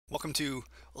Welcome to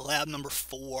lab number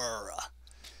 4.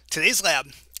 Today's lab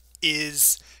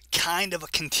is kind of a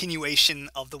continuation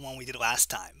of the one we did last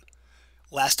time.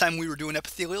 Last time we were doing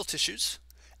epithelial tissues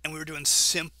and we were doing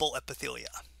simple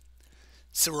epithelia.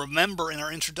 So remember in our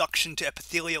introduction to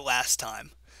epithelia last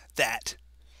time that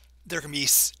there can be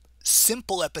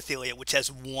simple epithelia which has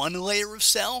one layer of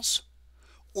cells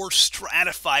or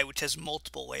stratified which has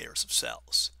multiple layers of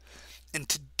cells. And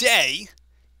today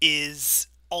is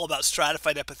all about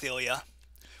stratified epithelia,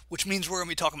 which means we're going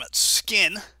to be talking about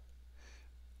skin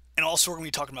and also we're going to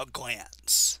be talking about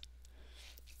glands.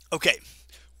 Okay,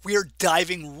 we are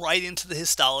diving right into the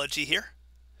histology here.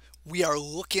 We are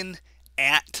looking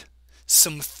at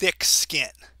some thick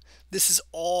skin. This is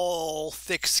all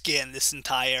thick skin. This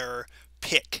entire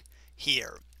pic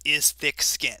here is thick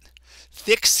skin.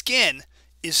 Thick skin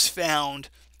is found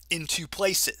in two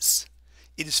places.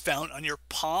 It is found on your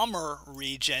palmar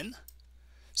region,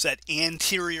 so that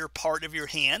anterior part of your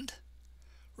hand.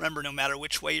 Remember, no matter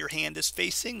which way your hand is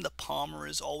facing, the palmar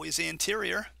is always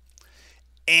anterior.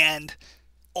 And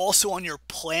also on your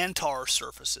plantar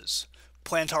surfaces.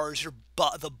 Plantar is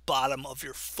the bottom of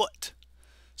your foot.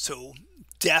 So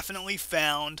definitely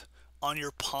found on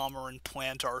your palmar and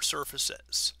plantar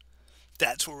surfaces.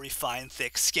 That's where we find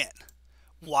thick skin.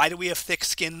 Why do we have thick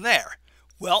skin there?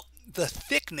 Well, the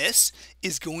thickness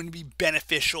is going to be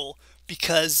beneficial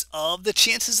because of the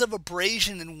chances of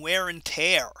abrasion and wear and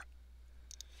tear.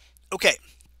 Okay,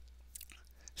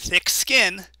 thick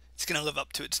skin is going to live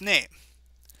up to its name.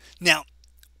 Now,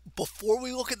 before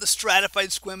we look at the stratified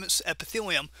squamous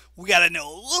epithelium, we got to know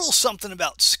a little something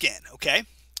about skin, okay?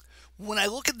 When I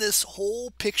look at this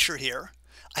whole picture here,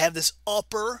 I have this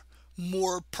upper,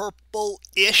 more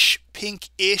purple-ish,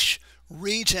 pink-ish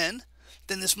region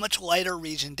than this much lighter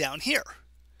region down here.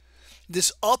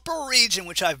 This upper region,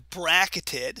 which I've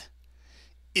bracketed,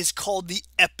 is called the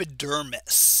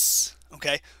epidermis.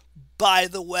 Okay. By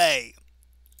the way,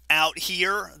 out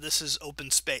here, this is open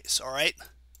space. All right.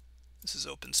 This is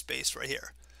open space right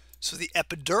here. So the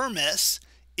epidermis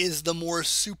is the more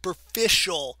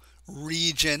superficial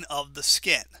region of the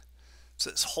skin.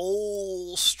 So this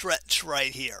whole stretch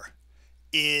right here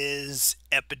is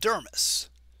epidermis.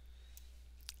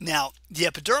 Now, the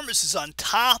epidermis is on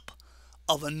top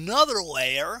of another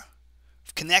layer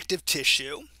of connective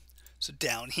tissue. So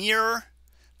down here,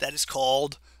 that is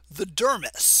called the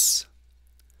dermis.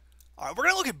 All right, we're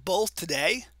going to look at both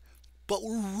today, but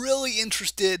we're really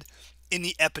interested in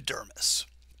the epidermis.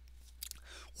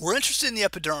 We're interested in the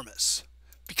epidermis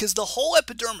because the whole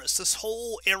epidermis, this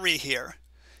whole area here,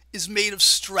 is made of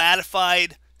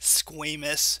stratified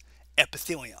squamous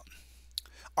epithelium.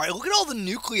 All right, look at all the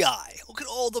nuclei. Look at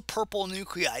all the purple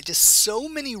nuclei. Just so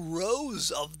many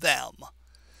rows of them.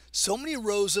 So many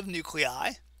rows of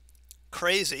nuclei.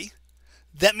 Crazy.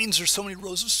 That means there's so many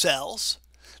rows of cells.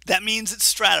 That means it's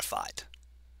stratified.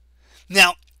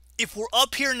 Now, if we're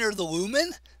up here near the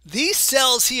lumen, these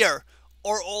cells here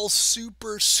are all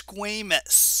super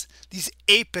squamous. These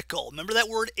apical. Remember that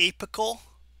word apical?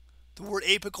 The word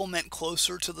apical meant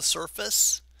closer to the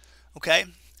surface. Okay?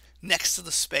 Next to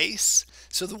the space.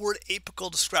 So the word apical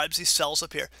describes these cells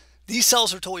up here. These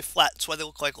cells are totally flat. That's why they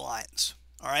look like lines.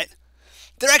 All right.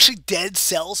 They're actually dead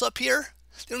cells up here.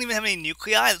 They don't even have any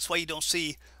nuclei. That's why you don't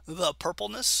see the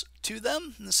purpleness to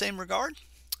them in the same regard.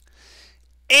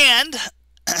 And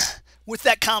with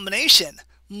that combination,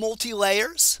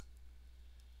 multi-layers,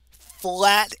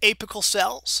 flat apical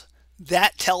cells,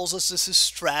 that tells us this is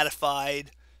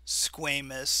stratified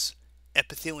squamous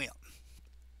epithelium.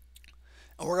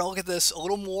 And we're going to look at this a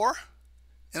little more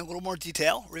in a little more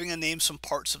detail. We're going to name some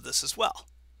parts of this as well.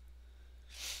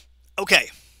 Okay.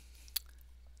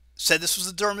 Said this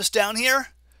was the dermis down here.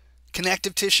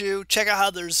 Connective tissue. Check out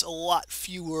how there's a lot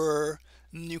fewer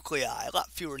nuclei. A lot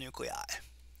fewer nuclei.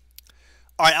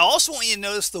 All right. I also want you to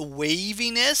notice the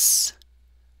waviness.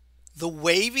 The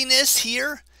waviness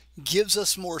here gives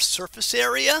us more surface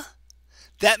area.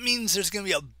 That means there's going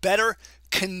to be a better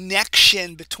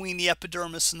connection between the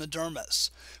epidermis and the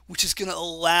dermis, which is going to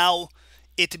allow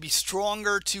it to be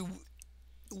stronger to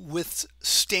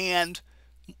withstand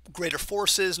greater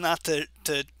forces, not to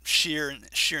shear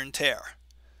and tear.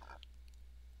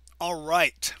 All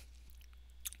right,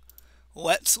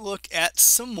 let's look at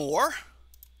some more.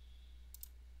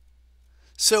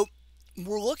 So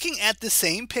we're looking at the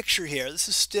same picture here. This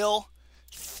is still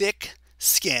thick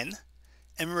skin,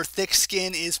 and remember, thick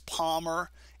skin is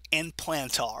palmar and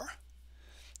plantar.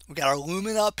 We got our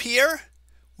lumen up here.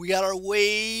 We got our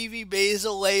wavy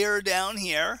basal layer down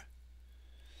here.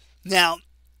 Now,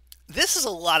 this is a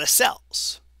lot of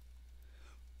cells.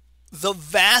 The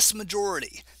vast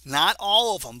majority, not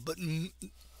all of them, but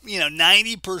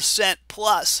 90%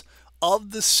 plus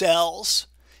of the cells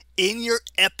in your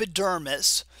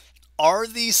epidermis are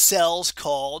these cells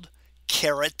called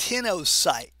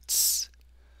keratinocytes.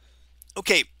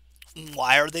 Okay,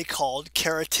 why are they called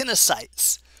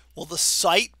keratinocytes? Well, the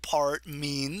site part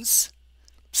means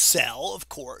cell, of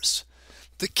course.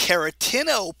 The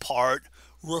keratino part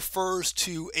refers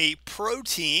to a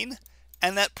protein,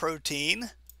 and that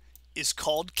protein is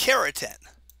called keratin.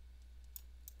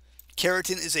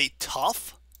 Keratin is a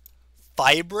tough,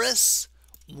 fibrous,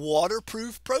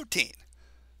 waterproof protein.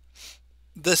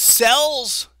 The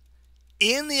cells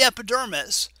in the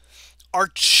epidermis are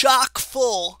chock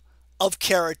full of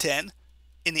keratin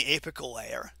in the apical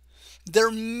layer. They're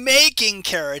making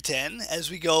keratin as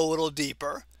we go a little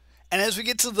deeper. And as we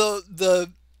get to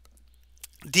the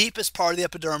deepest part of the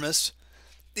epidermis,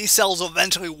 these cells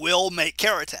eventually will make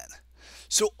keratin.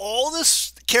 So all the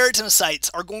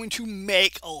keratinocytes are going to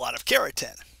make a lot of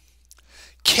keratin.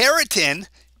 Keratin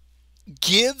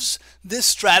gives this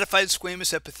stratified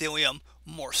squamous epithelium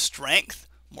more strength,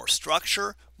 more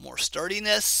structure, more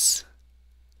sturdiness.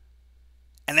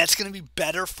 And that's going to be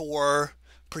better for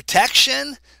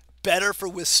protection, better for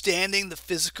withstanding the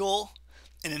physical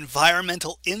and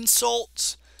environmental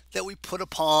insults that we put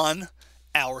upon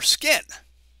our skin.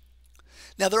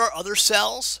 Now, there are other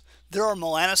cells. There are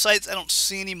melanocytes. I don't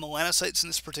see any melanocytes in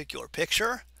this particular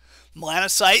picture.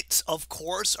 Melanocytes, of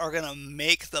course, are going to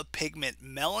make the pigment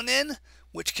melanin,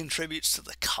 which contributes to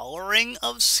the coloring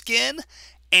of skin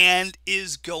and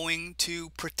is going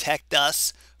to protect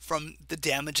us from the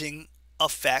damaging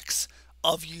effects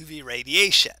of UV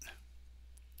radiation.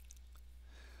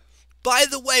 By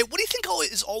the way, what do you think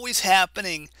is always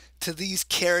happening to these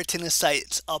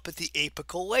keratinocytes up at the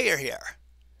apical layer here?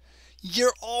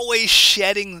 You're always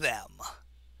shedding them.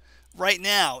 Right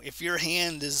now, if your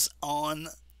hand is on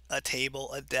a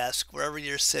table, a desk, wherever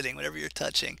you're sitting, whatever you're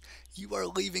touching, you are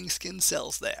leaving skin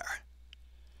cells there.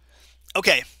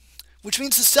 Okay, which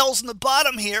means the cells in the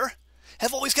bottom here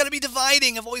have always got to be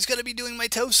dividing, have always got to be doing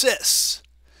mitosis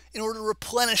in order to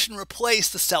replenish and replace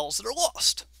the cells that are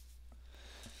lost.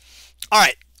 All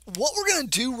right, what we're going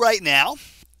to do right now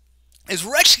is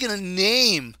we're actually going to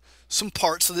name some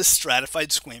parts of this stratified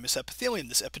squamous epithelium,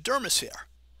 this epidermis here.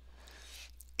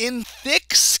 In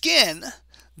thick skin,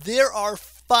 there are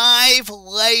 5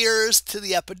 layers to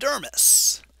the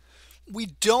epidermis. We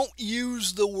don't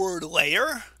use the word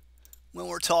layer when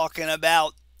we're talking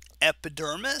about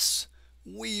epidermis.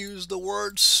 We use the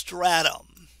word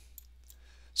stratum.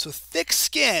 So thick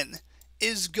skin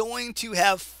is going to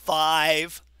have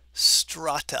 5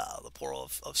 strata. The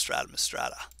plural of stratum is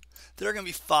strata. There are going to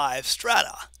be 5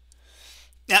 strata.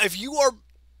 Now, if you are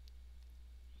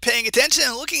paying attention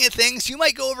and looking at things, you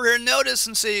might go over here and notice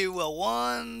and say, well,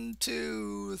 1,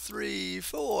 2, 3,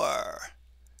 4.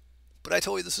 But I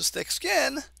told you this is thick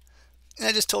skin, and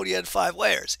I just told you it had 5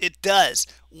 layers. It does.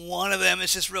 One of them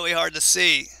is just really hard to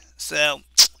see, so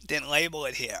didn't label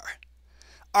it here.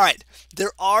 All right,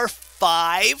 there are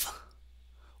 5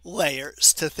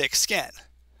 layers to thick skin.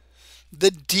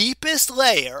 The deepest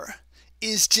layer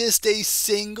is just a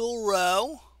single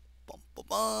row,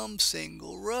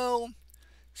 single row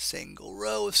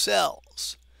of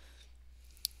cells.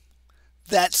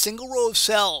 That single row of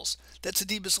cells, that's the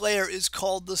deepest layer, is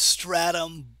called the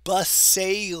stratum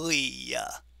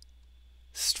basale.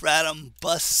 Stratum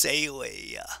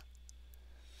basale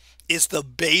is the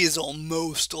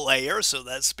basal-most layer, so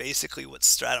that's basically what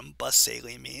stratum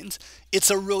basale means. It's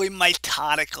a really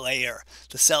mitotic layer.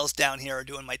 The cells down here are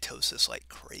doing mitosis like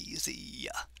crazy.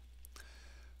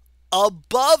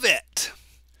 Above it,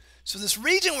 so this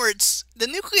region where the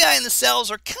nuclei in the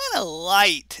cells are kind of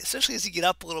light, especially as you get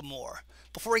up a little more,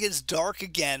 before it gets dark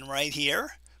again right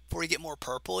here, before you get more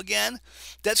purple again,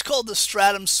 that's called the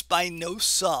stratum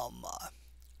spinosum.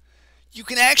 You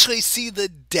can actually see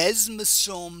the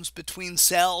desmosomes between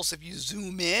cells if you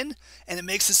zoom in, and it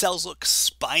makes the cells look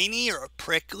spiny or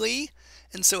prickly,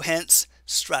 and so hence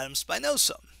stratum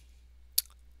spinosum.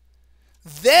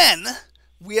 Then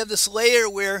we have this layer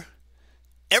where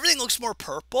everything looks more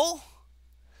purple,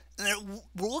 and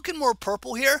we're looking more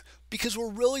purple here because we're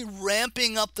really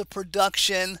ramping up the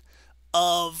production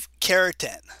of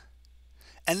keratin.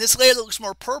 And this layer that looks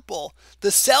more purple,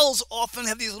 the cells often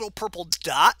have these little purple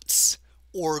dots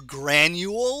or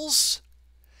granules.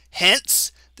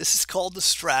 Hence, this is called the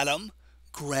stratum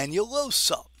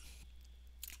granulosum.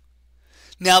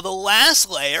 Now, the last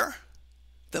layer,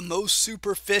 the most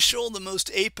superficial, the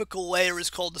most apical layer, is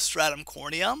called the stratum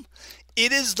corneum.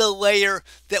 It is the layer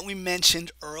that we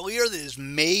mentioned earlier that is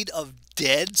made of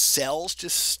dead cells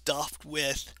just stuffed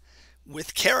with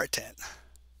keratin.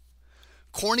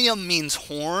 Corneum means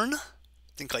horn.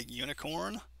 Think like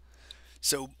unicorn.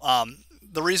 So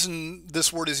the reason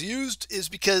this word is used is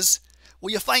because,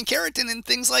 well, you find keratin in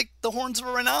things like the horns of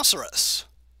a rhinoceros.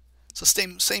 So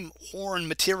same horn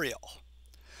material.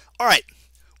 All right,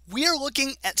 we are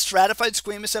looking at stratified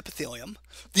squamous epithelium.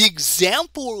 The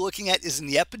example we're looking at is in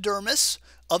the epidermis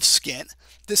of skin.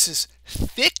 This is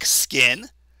thick skin,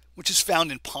 which is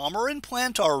found in palmar and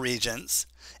plantar regions.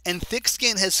 And thick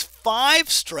skin has 5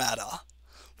 strata,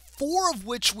 4 of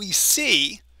which we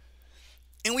see,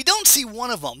 and we don't see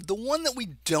one of them. The one that we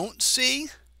don't see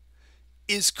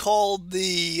is called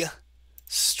the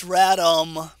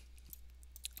stratum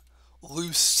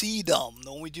lucidum.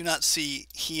 The one we do not see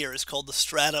here is called the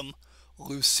stratum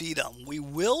lucidum. We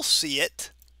will see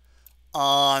it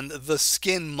on the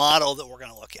skin model that we're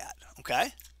going to look at,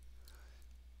 okay?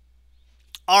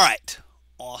 All right,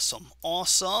 awesome.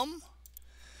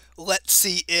 Let's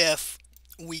see if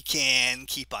we can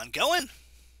keep on going.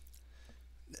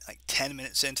 Like 10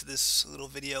 minutes into this little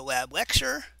video lab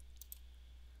lecture.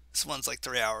 This one's like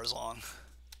 3 hours long.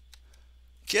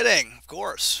 Kidding, of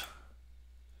course.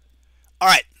 All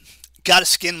right, got a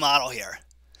skin model here.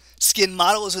 Skin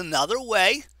model is another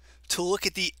way to look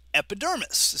at the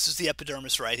epidermis. This is the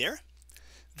epidermis right here.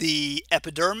 The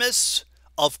epidermis,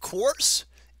 of course,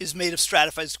 is made of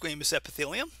stratified squamous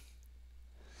epithelium.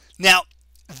 Now,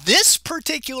 this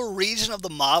particular region of the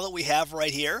model we have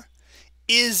right here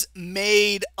is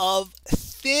made of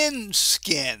thin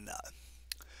skin.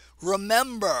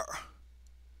 Remember,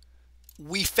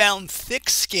 we found thick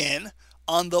skin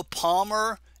on the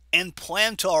palmar and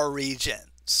plantar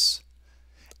regions.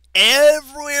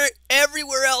 Everywhere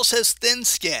else has thin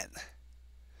skin.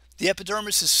 The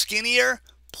epidermis is skinnier,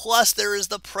 plus there is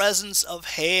the presence of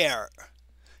hair.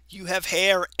 You have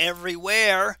hair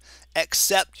everywhere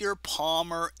except your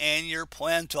palmar and your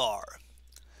plantar.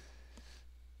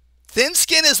 Thin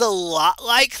skin is a lot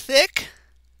like thick,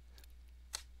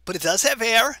 but it does have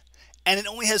hair, and it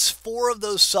only has 4 of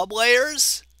those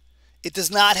sublayers. It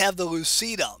does not have the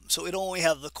lucidum, so it only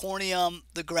have the corneum,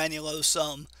 the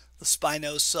granulosum, the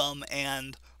spinosum,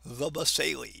 and the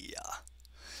basale.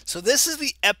 So this is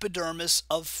the epidermis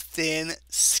of thin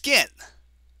skin.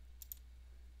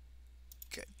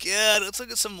 Okay, good. Let's look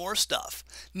at some more stuff.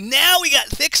 Now we got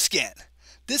thick skin.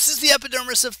 This is the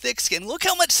epidermis of thick skin. Look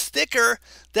how much thicker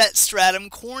that stratum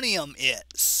corneum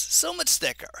is. So much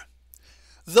thicker.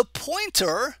 The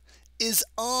pointer is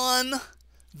on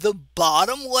the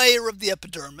bottom layer of the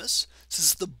epidermis. This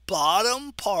is the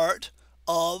bottom part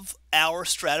of our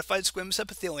stratified squamous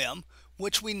epithelium,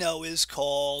 which we know is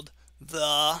called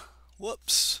the,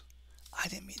 whoops, I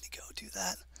didn't mean to go do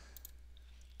that.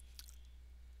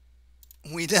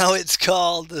 We know it's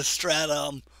called the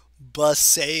stratum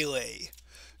basale.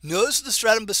 Notice the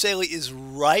stratum basale is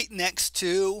right next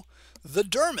to the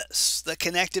dermis, the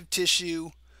connective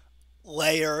tissue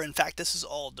layer. In fact, this is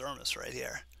all dermis right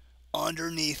here,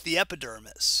 underneath the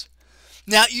epidermis.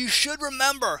 Now, you should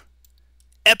remember,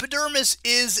 epidermis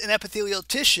is an epithelial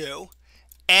tissue.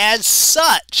 As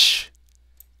such,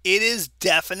 it is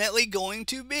definitely going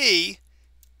to be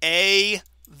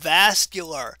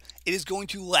avascular. It is going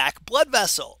to lack blood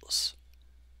vessels.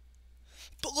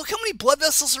 But look how many blood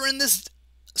vessels are in this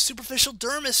superficial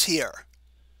dermis here.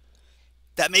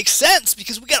 That makes sense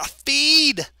because we got to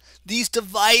feed these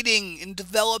dividing and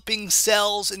developing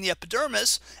cells in the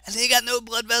epidermis, and they got no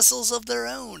blood vessels of their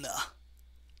own.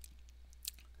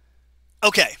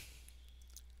 Okay,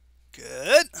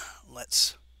 good.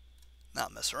 Let's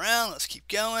not mess around. Let's keep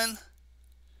going.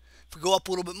 If we go up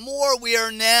a little bit more, we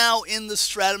are now in the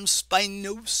stratum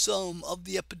spinosum of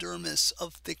the epidermis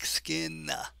of thick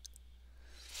skin.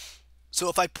 So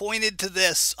if I pointed to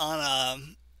this on a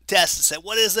test and said,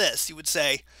 what is this? You would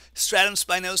say stratum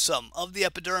spinosum of the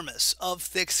epidermis of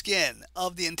thick skin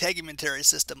of the integumentary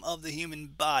system of the human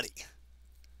body.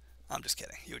 I'm just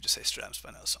kidding. You would just say stratum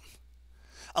spinosum.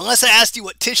 Unless I asked you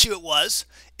what tissue it was,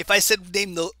 if I said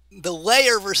name the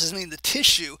layer versus name the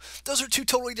tissue, those are 2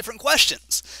 totally different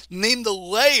questions. Name the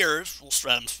layers, well,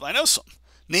 stratum spinosum.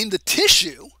 Name the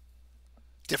tissue,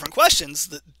 different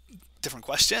questions. Different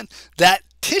question. That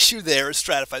tissue there is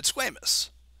stratified squamous.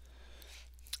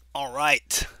 All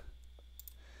right.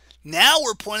 Now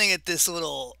we're pointing at this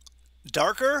little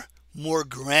darker, more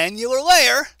granular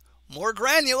layer, more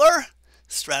granular,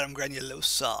 stratum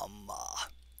granulosum.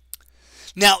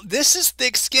 Now, this is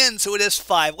thick skin, so it has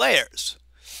 5 layers.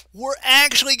 We're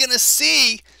actually going to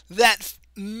see that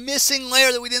missing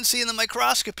layer that we didn't see in the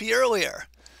microscopy earlier.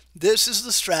 This is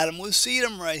the stratum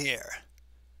lucidum right here.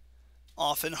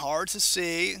 Often hard to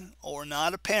see or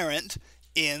not apparent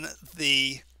in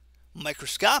the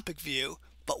microscopic view,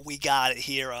 but we got it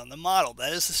here on the model.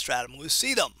 That is the stratum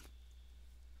lucidum.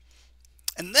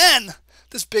 And then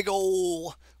this big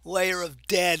old layer of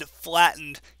dead,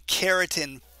 flattened,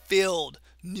 keratin-filled,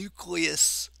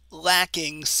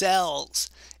 nucleus-lacking cells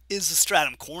is the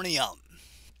stratum corneum.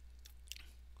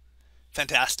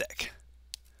 Fantastic.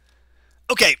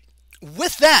 Okay,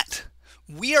 with that,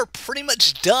 we are pretty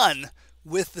much done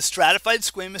with the stratified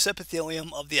squamous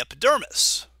epithelium of the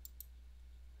epidermis.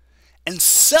 And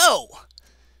so,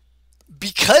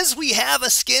 because we have a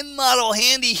skin model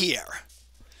handy here,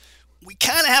 we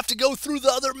kind of have to go through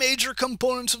the other major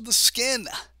components of the skin.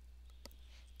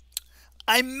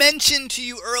 I mentioned to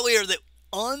you earlier that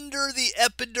under the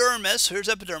epidermis, here's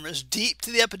epidermis, deep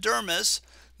to the epidermis,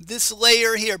 this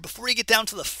layer here, before you get down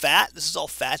to the fat, this is all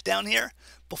fat down here,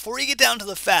 before you get down to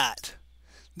the fat,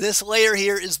 this layer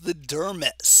here is the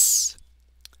dermis.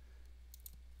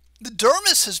 The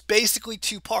dermis has basically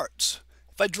two parts.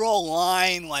 If I draw a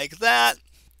line like that,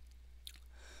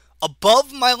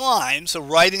 above my line, so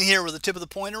right in here where the tip of the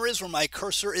pointer is, where my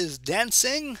cursor is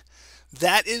dancing,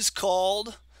 that is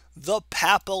called the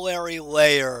papillary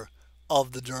layer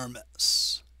of the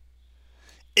dermis.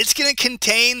 It's going to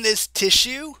contain this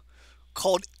tissue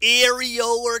called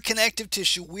areolar connective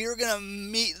tissue. We're going to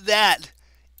meet that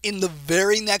in the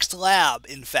very next lab,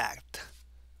 in fact.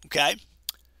 Okay?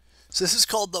 So this is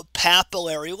called the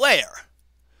papillary layer.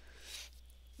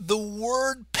 The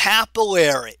word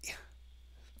papillary,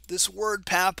 this word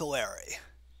papillary,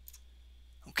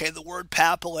 okay, the word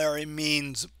papillary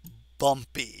means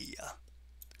bumpy.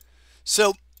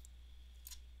 So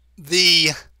the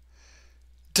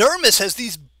dermis has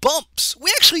these bumps.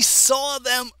 We actually saw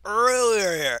them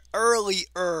earlier. I'm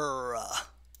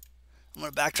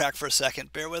going to backtrack for a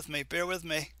second. Bear with me.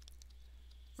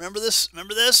 Remember this?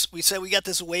 We said we got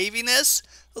this waviness.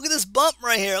 Look at this bump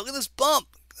right here. Look at this bump.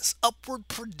 This upward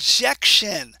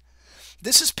projection.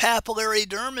 This is papillary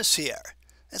dermis here.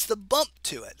 That's the bump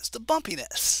to it. It's the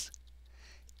bumpiness.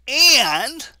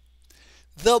 And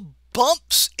the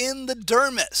bumps in the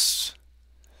dermis,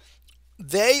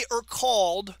 they are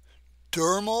called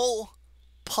dermal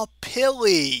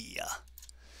papillae.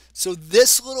 So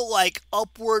this little like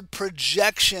upward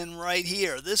projection right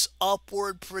here, this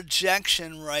upward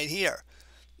projection right here,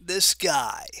 this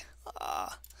guy,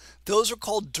 those are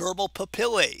called dermal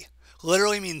papillae.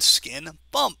 Literally means skin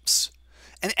bumps.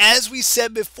 And as we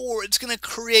said before, it's going to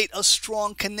create a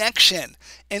strong connection,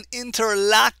 an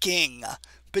interlocking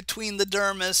between the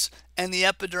dermis and the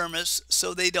epidermis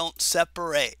so they don't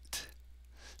separate.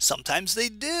 Sometimes they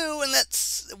do, and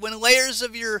that's when layers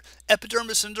of your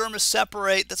epidermis and dermis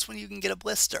separate, that's when you can get a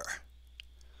blister.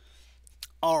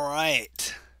 All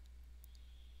right.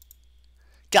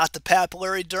 Got the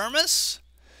papillary dermis.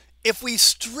 If we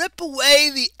strip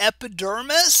away the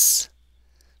epidermis,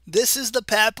 this is the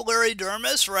papillary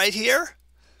dermis right here.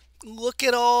 Look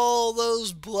at all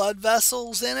those blood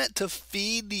vessels in it to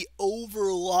feed the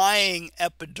overlying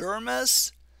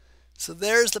epidermis. So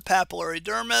there's the papillary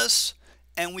dermis.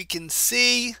 And we can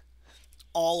see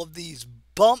all of these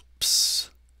bumps.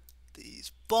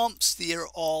 These bumps, they are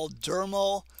all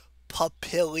dermal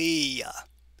papillae.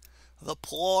 The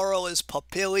plural is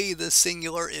papillae, the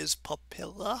singular is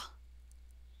papilla.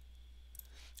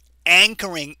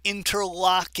 Anchoring,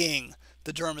 interlocking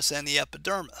the dermis and the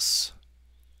epidermis.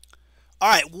 All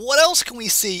right, what else can we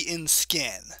see in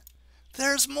skin?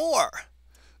 There's more.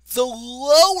 The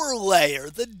lower layer,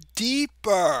 the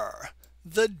deeper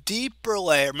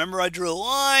layer. Remember I drew a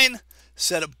line,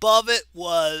 said above it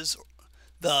was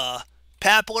the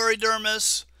papillary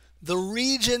dermis. The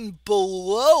region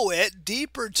below it,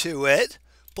 deeper to it,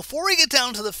 before we get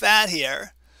down to the fat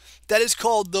here, that is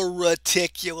called the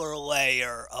reticular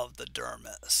layer of the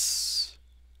dermis.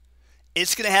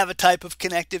 It's going to have a type of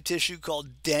connective tissue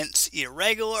called dense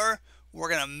irregular. We're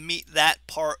going to meet that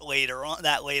part later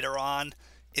on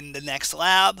in the next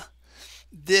lab.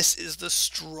 This is the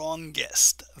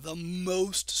strongest, the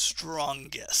most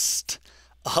strongest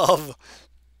of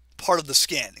part of the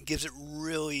skin. It gives it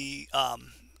really,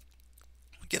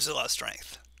 gives it a lot of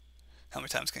strength. How many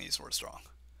times can I use the word strong?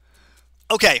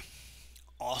 Okay,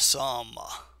 awesome.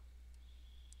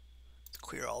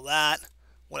 Clear all that.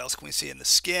 What else can we see in the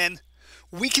skin?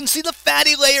 We can see the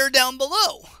fatty layer down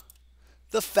below.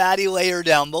 The fatty layer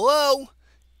down below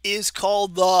is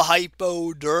called the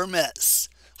hypodermis.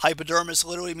 Hypodermis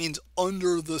literally means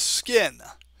under the skin.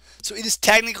 So it is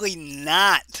technically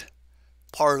not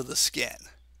part of the skin.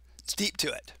 It's deep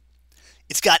to it.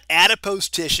 It's got adipose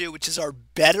tissue, which is our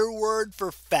better word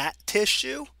for fat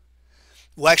tissue.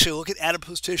 We'll actually look at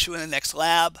adipose tissue in the next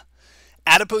lab.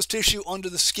 Adipose tissue under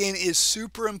the skin is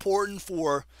super important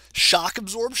for shock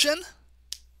absorption.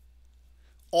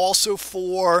 also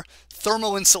for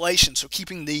thermal insulation, so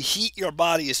keeping the heat your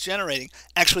body is generating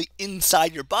actually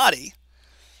inside your body.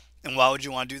 And why would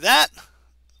you want to do that?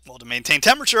 Well, to maintain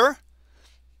temperature.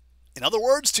 In other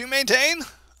words, to maintain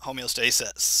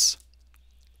homeostasis.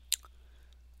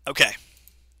 Okay.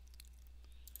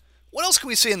 What else can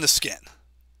we see in the skin?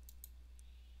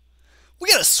 We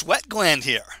got a sweat gland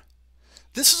here.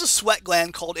 This is a sweat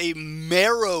gland called a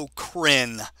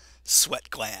merocrine sweat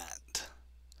gland.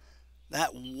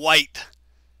 That white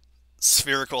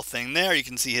spherical thing there, you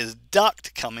can see his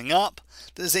duct coming up.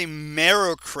 That is a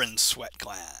merocrine sweat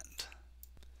gland.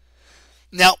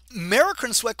 Now,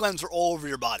 merocrine sweat glands are all over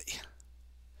your body.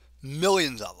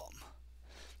 Millions of them.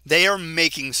 They are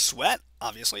making sweat.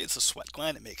 Obviously, it's a sweat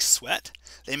gland. It makes sweat.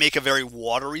 They make a very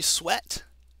watery sweat.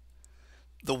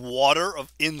 The water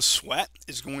in sweat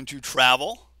is going to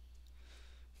travel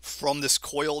from this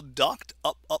coiled duct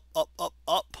up, up, up, up,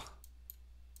 up,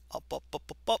 up, up, up,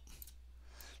 up, up.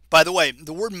 By the way,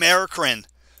 the word merocrine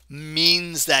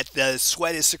means that the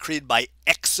sweat is secreted by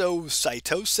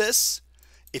exocytosis.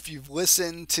 If you've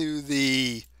listened to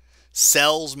the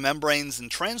cells, membranes, and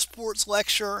transports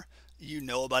lecture, you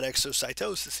know about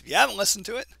exocytosis. If you haven't listened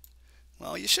to it,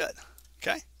 well, you should.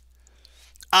 Okay.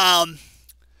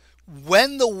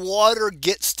 When the water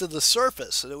gets to the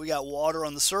surface, so that we got water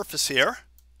on the surface here,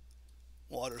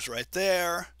 water's right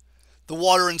there. The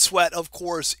water in sweat, of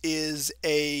course, is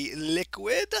a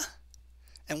liquid.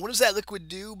 And what does that liquid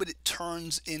do? But it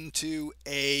turns into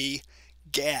a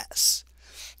gas.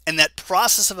 And that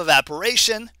process of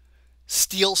evaporation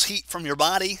steals heat from your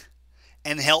body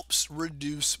and helps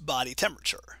reduce body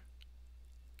temperature.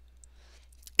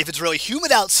 If it's really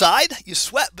humid outside, you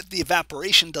sweat, but the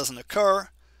evaporation doesn't occur,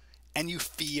 and you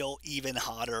feel even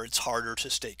hotter. It's harder to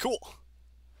stay cool.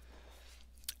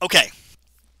 Okay.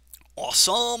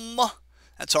 Awesome.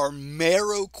 That's our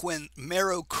merocrine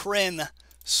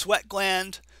sweat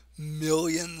gland.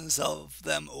 Millions of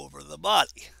them over the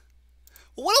body.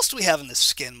 Well, what else do we have in this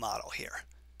skin model here?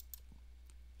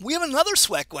 We have another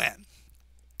sweat gland.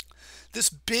 This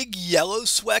big yellow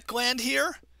sweat gland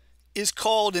here is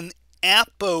called an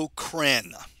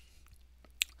apocrine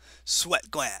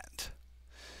sweat gland.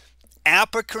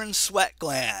 Apocrine sweat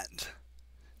gland.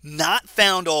 Not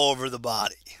found all over the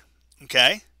body.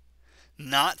 Okay?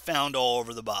 Not found all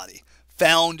over the body.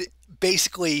 Found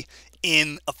basically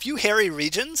in a few hairy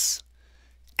regions,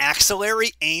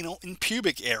 axillary, anal, and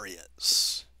pubic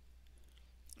areas.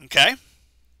 Okay?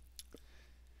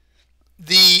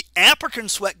 The apocrine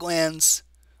sweat glands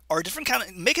are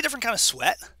make a different kind of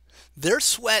sweat. Their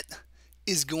sweat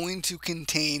is going to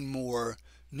contain more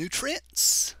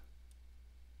nutrients.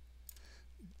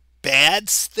 Bad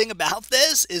thing about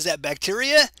this is that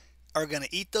bacteria are going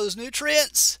to eat those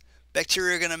nutrients.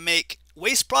 Bacteria are going to make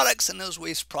waste products, and those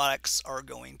waste products are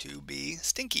going to be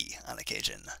stinky on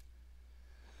occasion.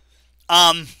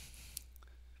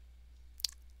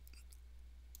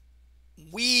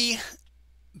 We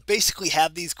basically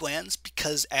have these glands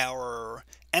because our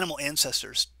animal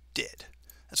ancestors did.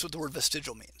 That's what the word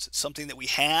vestigial means. It's something that we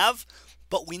have,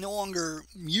 but we no longer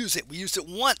use it. We used it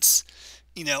once.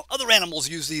 You know, other animals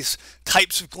use these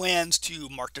types of glands to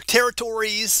mark their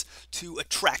territories, to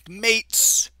attract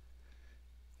mates.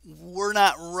 We're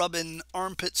not rubbing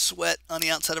armpit sweat on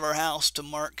the outside of our house to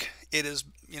mark it as,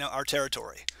 our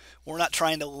territory. We're not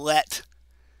trying to let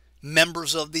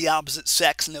members of the opposite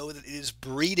sex know that it is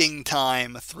breeding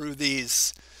time through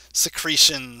these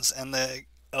secretions and the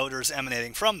odors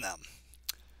emanating from them.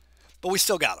 But we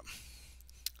still got them.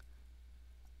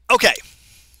 Okay,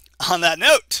 on that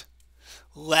note,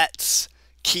 let's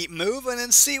keep moving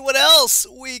and see what else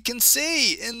we can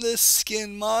see in this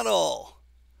skin model.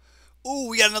 Ooh,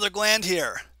 we got another gland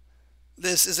here.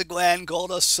 This is a gland called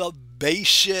a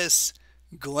sebaceous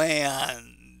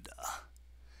gland.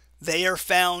 They are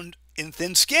found in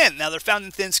thin skin. Now, they're found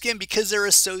in thin skin because they're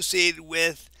associated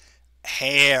with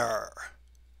hair.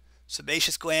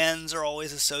 Sebaceous glands are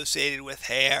always associated with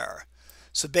hair.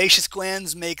 Sebaceous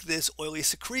glands make this oily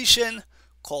secretion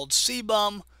called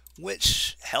sebum,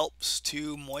 which helps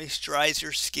to moisturize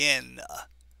your skin.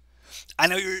 I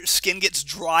know your skin gets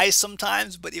dry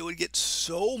sometimes, but it would get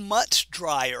so much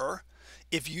drier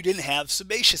if you didn't have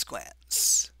sebaceous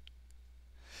glands.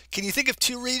 Can you think of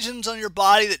two regions on your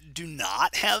body that do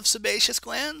not have sebaceous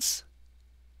glands?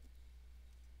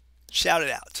 Shout it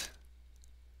out.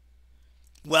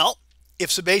 Well,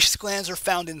 if sebaceous glands are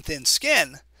found in thin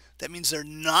skin, that means they're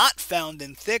not found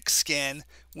in thick skin,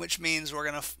 which means we're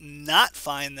going to not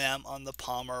find them on the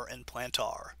palmar and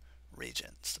plantar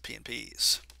regions, the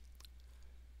PNPs.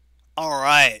 All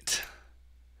right.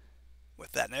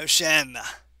 With that notion,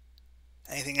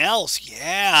 Anything else?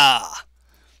 Yeah.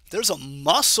 There's a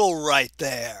muscle right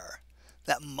there.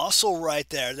 That muscle right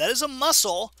there. That is a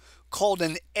muscle called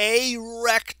an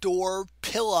arrector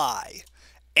pili.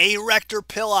 Arrector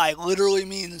pili literally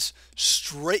means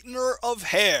straightener of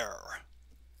hair.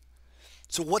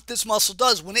 So what this muscle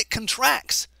does, when it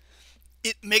contracts,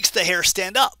 it makes the hair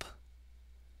stand up.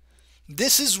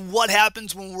 This is what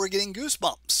happens when we're getting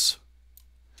goosebumps.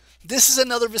 This is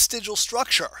another vestigial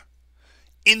structure.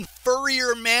 In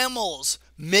furrier mammals,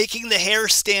 making the hair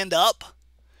stand up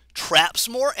traps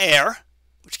more air,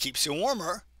 which keeps you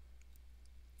warmer.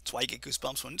 That's why you get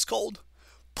goosebumps when it's cold.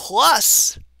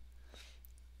 Plus,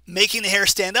 making the hair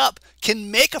stand up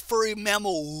can make a furry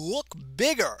mammal look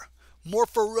bigger, more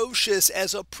ferocious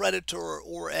as a predator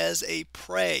or as a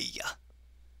prey.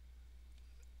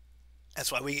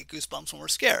 That's why we get goosebumps when we're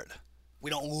scared. We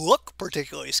don't look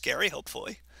particularly scary,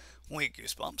 hopefully, when we get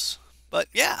goosebumps. But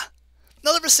yeah,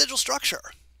 another vestigial structure.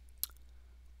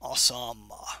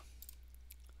 Awesome.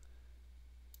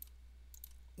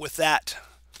 With that,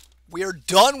 we are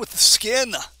done with the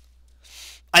skin.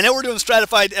 I know we're doing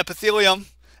stratified epithelium,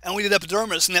 and we did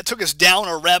epidermis, and that took us down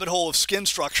a rabbit hole of skin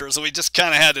structures that we just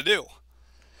kind of had to do.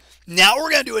 Now we're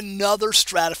going to do another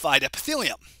stratified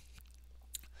epithelium.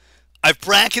 I've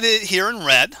bracketed it here in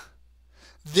red.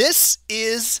 This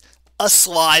is a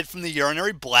slide from the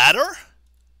urinary bladder.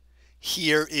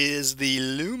 Here is the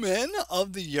lumen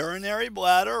of the urinary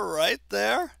bladder right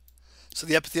there. So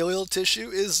the epithelial tissue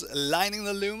is lining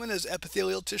the lumen as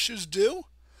epithelial tissues do.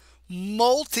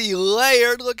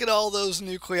 Multi-layered, look at all those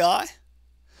nuclei.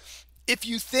 If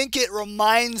you think it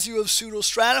reminds you of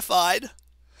pseudostratified,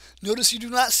 notice you do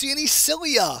not see any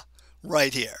cilia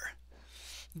right here.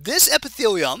 This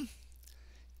epithelium,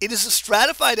 it is a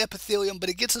stratified epithelium, but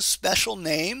it gets a special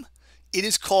name. It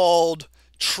is called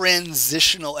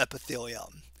transitional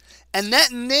epithelium. And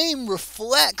that name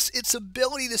reflects its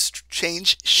ability to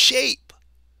change shape.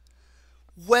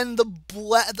 When the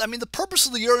purpose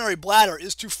of the urinary bladder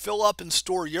is to fill up and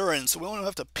store urine, so we don't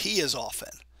have to pee as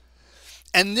often.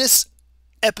 And this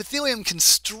epithelium can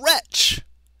stretch.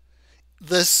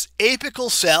 This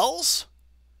apical cells,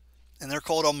 and they're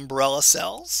called umbrella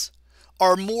cells,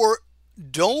 are more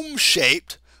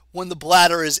dome-shaped when the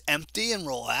bladder is empty and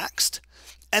relaxed,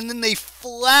 and then they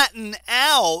flatten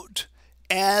out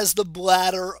as the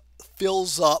bladder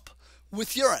fills up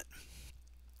with urine,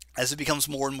 as it becomes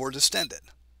more and more distended.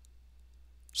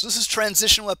 So this is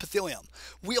transitional epithelium.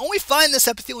 We only find this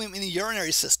epithelium in the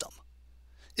urinary system.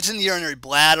 It's in the urinary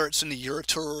bladder, it's in the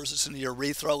ureters, it's in the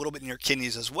urethra, a little bit in your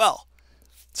kidneys as well.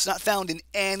 It's not found in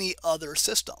any other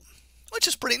system, which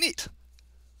is pretty neat.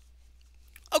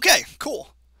 Okay,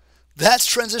 cool. That's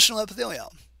transitional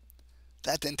epithelium.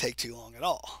 That didn't take too long at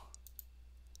all.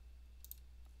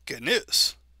 Good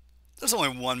news. There's only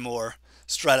one more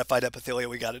stratified epithelium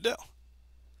we got to do.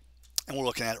 And we're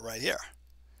looking at it right here.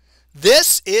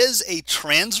 This is a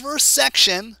transverse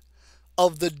section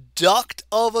of the duct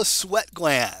of a sweat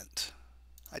gland.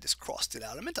 I just crossed it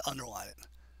out. I meant to underline it.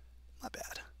 My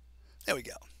bad. There we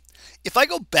go. If I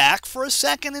go back for a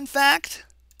second, in fact,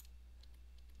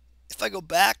 if I go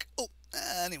back,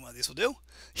 any one of these will do.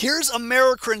 Here's a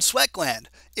merocrine sweat gland.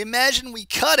 Imagine we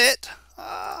cut it.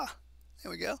 There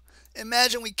we go.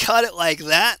 Imagine we cut it like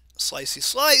that. Slicey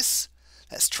slice.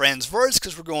 That's transverse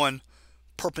because we're going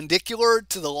perpendicular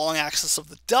to the long axis of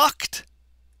the duct.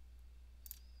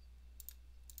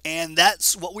 And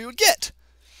that's what we would get.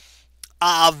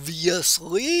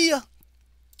 Obviously,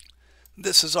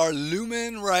 this is our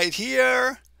lumen right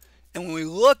here. And when we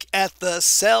look at the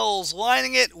cells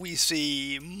lining it, we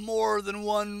see more than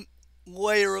one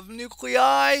layer of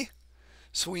nuclei.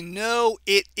 So we know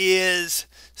it is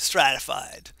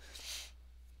stratified.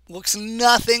 Looks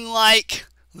nothing like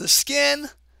the skin.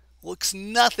 Looks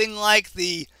nothing like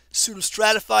the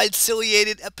pseudostratified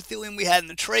ciliated epithelium we had in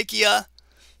the trachea.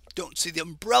 Don't see the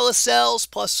umbrella cells,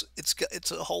 plus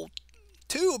it's a whole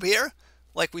tube here,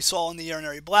 like we saw in the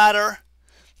urinary bladder.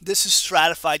 This is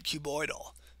stratified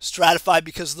cuboidal. Stratified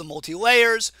because of the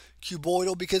multi-layers,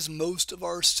 cuboidal because most of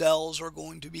our cells are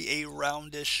going to be a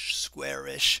roundish,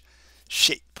 squarish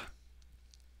shape.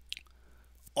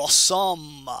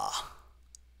 Awesome.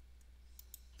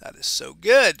 That is so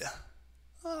good.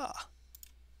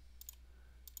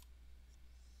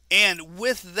 And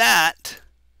with that,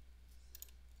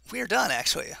 we're done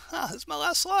actually. This is my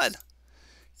last slide.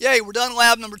 Yay, we're done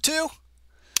lab number 2.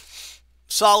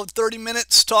 Solid 30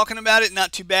 minutes talking about it,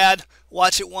 not too bad.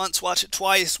 Watch it once, watch it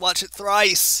twice, watch it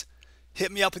thrice.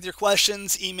 Hit me up with your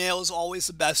questions. Email is always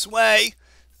the best way.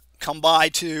 Come by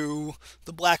to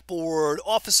the Blackboard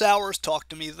office hours, talk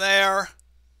to me there.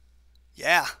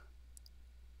 Yeah.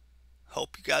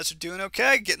 Hope you guys are doing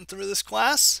okay, getting through this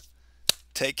class.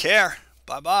 Take care.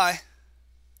 Bye-bye.